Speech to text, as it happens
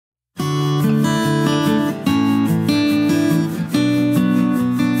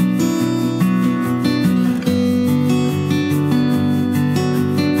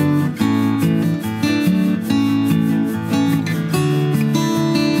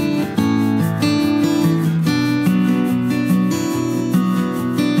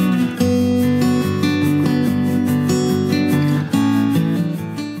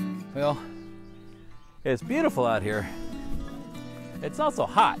beautiful out here. It's also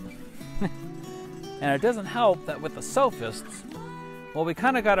hot. And it doesn't help that with the Sophists, well, we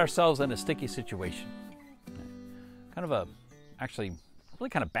kind of got ourselves in a sticky situation. Kind of a, actually, really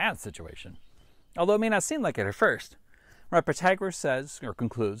kind of bad situation. Although it may not seem like it at first. Right, Protagoras says, or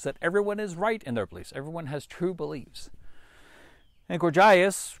concludes, that everyone is right in their beliefs. Everyone has true beliefs. And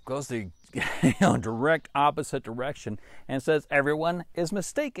Gorgias goes the direct opposite direction and says everyone is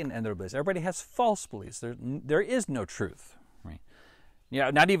mistaken in their beliefs. Everybody has false beliefs. There is no truth. Right? Yeah,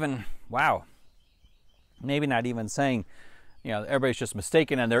 not even, wow, maybe not even saying, everybody's just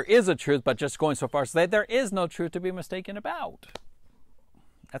mistaken and there is a truth, but just going so far as to say there is no truth to be mistaken about.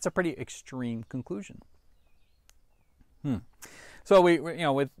 That's a pretty extreme conclusion. So we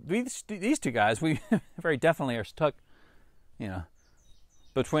with these two guys, we very definitely are stuck,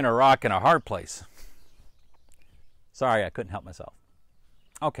 between a rock and a hard place. Sorry, I couldn't help myself.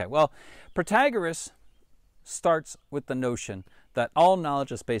 Okay, well, Protagoras starts with the notion that all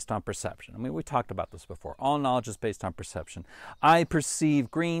knowledge is based on perception. I mean, we talked about this before. All knowledge is based on perception. I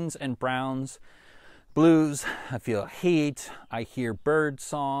perceive greens and browns, blues, I feel heat, I hear bird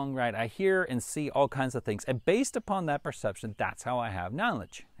song, right? I hear and see all kinds of things. And based upon that perception, that's how I have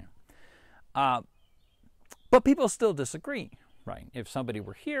knowledge. But people still disagree, right? If somebody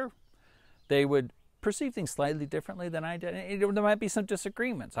were here, they would perceive things slightly differently than I did. There might be some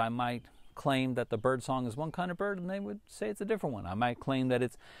disagreements. I might claim that the bird song is one kind of bird and they would say it's a different one. I might claim that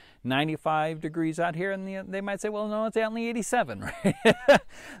it's 95 degrees out here and they might say, well, no, it's only 87, right?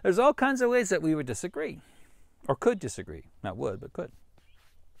 There's all kinds of ways that we would disagree, or could disagree. Not would, but could.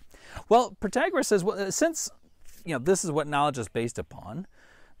 Well, Protagoras says, well, since this is what knowledge is based upon,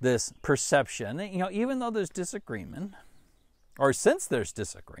 this perception, even though there's disagreement, or since there's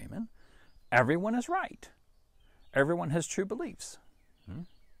disagreement, everyone is right. Everyone has true beliefs.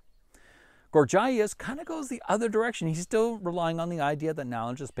 Gorgias kind of goes the other direction. He's still relying on the idea that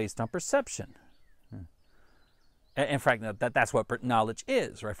knowledge is based on perception. In fact, that's what knowledge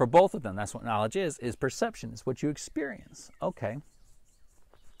is, right? For both of them, that's what knowledge is perception. It's what you experience. Okay.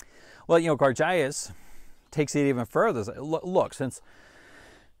 Well, Gorgias takes it even further. Look, since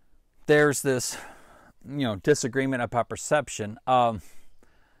there's this, disagreement about perception,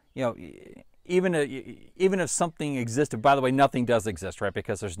 even if something existed, by the way, nothing does exist, right?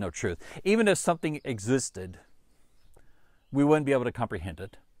 Because there's no truth. Even if something existed, we wouldn't be able to comprehend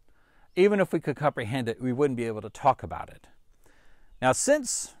it. Even if we could comprehend it, we wouldn't be able to talk about it. Now,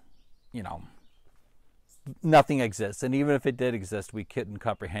 since, nothing exists, and even if it did exist, we couldn't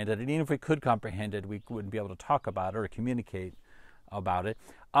comprehend it. And even if we could comprehend it, we wouldn't be able to talk about it or communicate about it.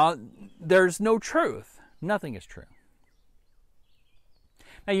 There's no truth. Nothing is true.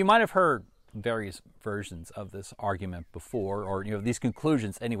 Now, you might have heard various versions of this argument before, or these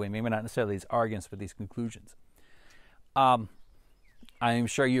conclusions anyway, maybe not necessarily these arguments, but these conclusions. I'm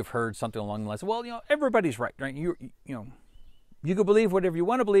sure you've heard something along the lines of, well, everybody's right? You can believe whatever you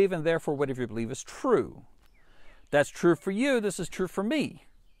want to believe, and therefore whatever you believe is true. That's true for you, this is true for me.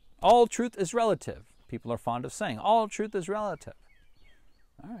 All truth is relative. People are fond of saying, all truth is relative.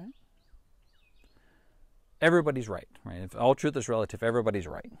 All right. Everybody's right? If all truth is relative, everybody's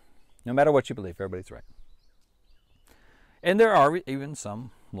right. No matter what you believe, everybody's right. And there are even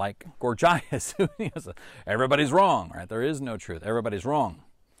some, like Gorgias, who says, everybody's wrong, right? There is no truth. Everybody's wrong.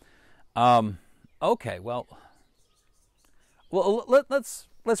 Okay, well, let's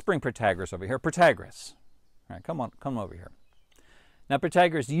bring Protagoras over here. Protagoras, all right, come over here. Now,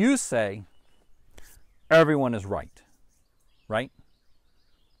 Protagoras, you say everyone is right, right?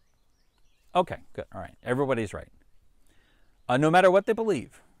 Okay, good. All right. Everybody's right. No matter what they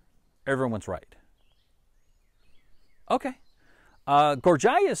believe, everyone's right. Okay.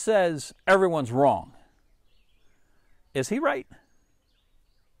 Gorgias says everyone's wrong. Is he right?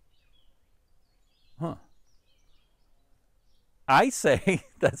 I say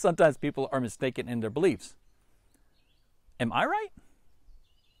that sometimes people are mistaken in their beliefs. Am I right?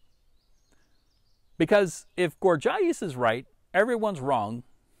 Because if Gorgias is right, everyone's wrong,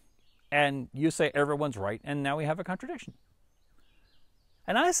 and you say everyone's right, and now we have a contradiction.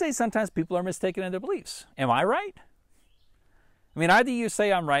 And I say sometimes people are mistaken in their beliefs. Am I right? I mean, either you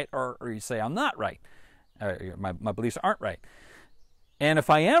say I'm right or you say I'm not right. My beliefs aren't right. And if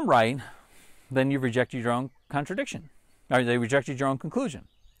I am right, then you've rejected your own contradiction. Or they rejected your own conclusion.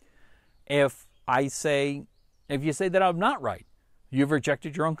 If you say that I'm not right, you've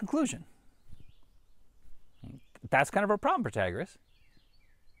rejected your own conclusion. That's kind of a problem, Protagoras.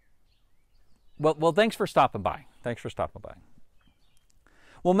 Well, thanks for stopping by. Thanks for stopping by.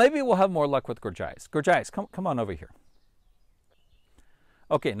 Well, maybe we'll have more luck with Gorgias. Gorgias, come on over here.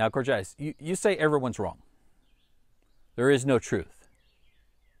 Okay, now Gorgias, you say everyone's wrong. There is no truth.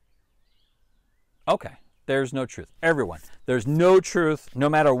 Okay, there's no truth. Everyone, there's no truth, no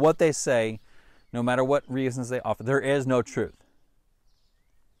matter what they say, no matter what reasons they offer. There is no truth.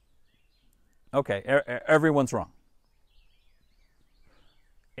 Okay, everyone's wrong.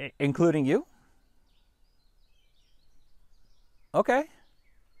 Including you? Okay.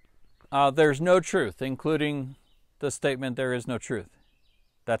 There's no truth, including the statement, there is no truth.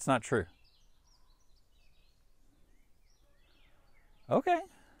 That's not true. Okay.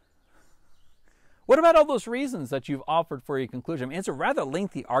 What about all those reasons that you've offered for your conclusion? I mean, it's a rather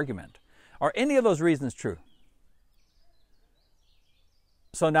lengthy argument. Are any of those reasons true?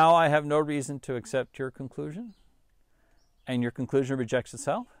 So now I have no reason to accept your conclusion? And your conclusion rejects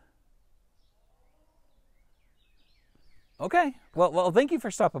itself? Okay. Well, thank you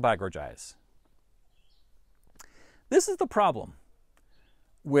for stopping by, Gorgias. This is the problem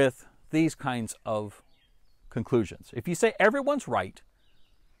with these kinds of conclusions. If you say everyone's right,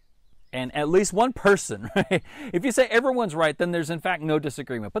 and at least one person, right? If you say everyone's right, then there's in fact no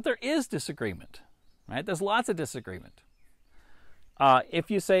disagreement. But there is disagreement, right? There's lots of disagreement.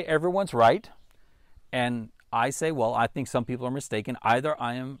 If you say everyone's right, and I say, well, I think some people are mistaken, either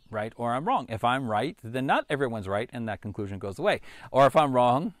I am right or I'm wrong. If I'm right, then not everyone's right, and that conclusion goes away. Or if I'm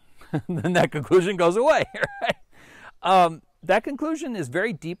wrong, then that conclusion goes away, right? That conclusion is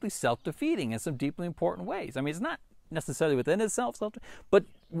very deeply self-defeating in some deeply important ways. I mean, it's not necessarily within itself, but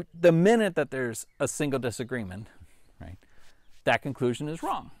the minute that there's a single disagreement, right, that conclusion is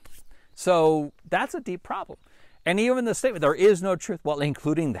wrong. So that's a deep problem. And even the statement, there is no truth, well,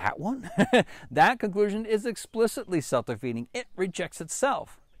 including that one, that conclusion is explicitly self-defeating. It rejects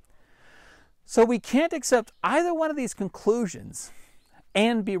itself. So we can't accept either one of these conclusions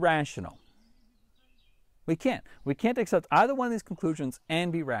and be rational. We can't. We can't accept either one of these conclusions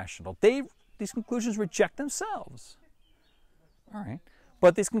and be rational. These conclusions reject themselves. All right.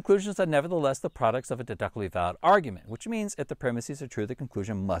 But these conclusions are nevertheless the products of a deductively valid argument, which means if the premises are true, the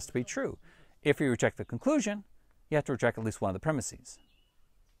conclusion must be true. If you reject the conclusion, you have to reject at least one of the premises.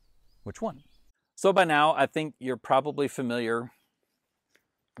 Which one? So by now, I think you're probably familiar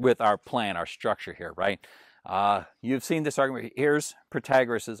with our plan, our structure here, right? You've seen this argument. Here's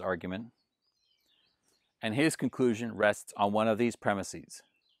Protagoras' argument. And his conclusion rests on one of these premises.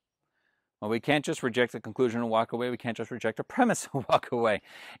 Well, we can't just reject the conclusion and walk away. We can't just reject a premise and walk away.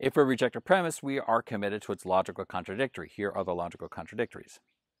 If we reject a premise, we are committed to its logical contradictory. Here are the logical contradictories.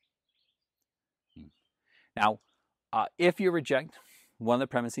 Now, if you reject one of the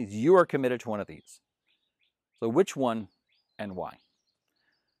premises, you are committed to one of these. So which one and why?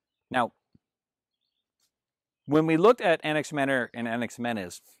 Now, when we looked at Anaximander and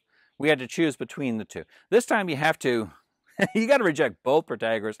Anaximenes, we had to choose between the two. This time you have to, you got to reject both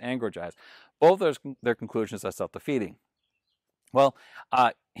Protagoras and Gorgias. Both their conclusions are self-defeating. Well,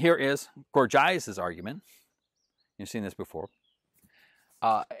 here is Gorgias' argument. You've seen this before.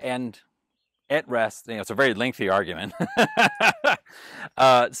 And it rests, it's a very lengthy argument,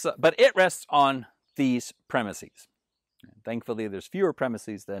 but it rests on these premises. Thankfully, there's fewer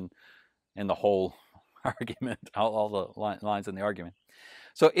premises than in the whole argument, all the lines in the argument.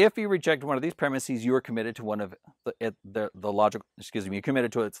 So if you reject one of these premises, you are committed to one of the logical, you're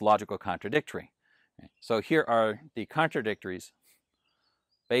committed to its logical contradictory. So here are the contradictories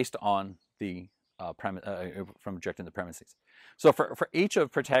based on the from rejecting the premises. So for each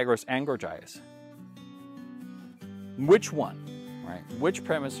of Protagoras and Gorgias, which one, right? Which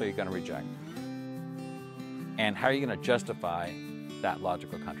premise are you going to reject? And how are you going to justify that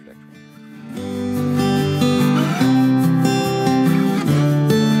logical contradictory?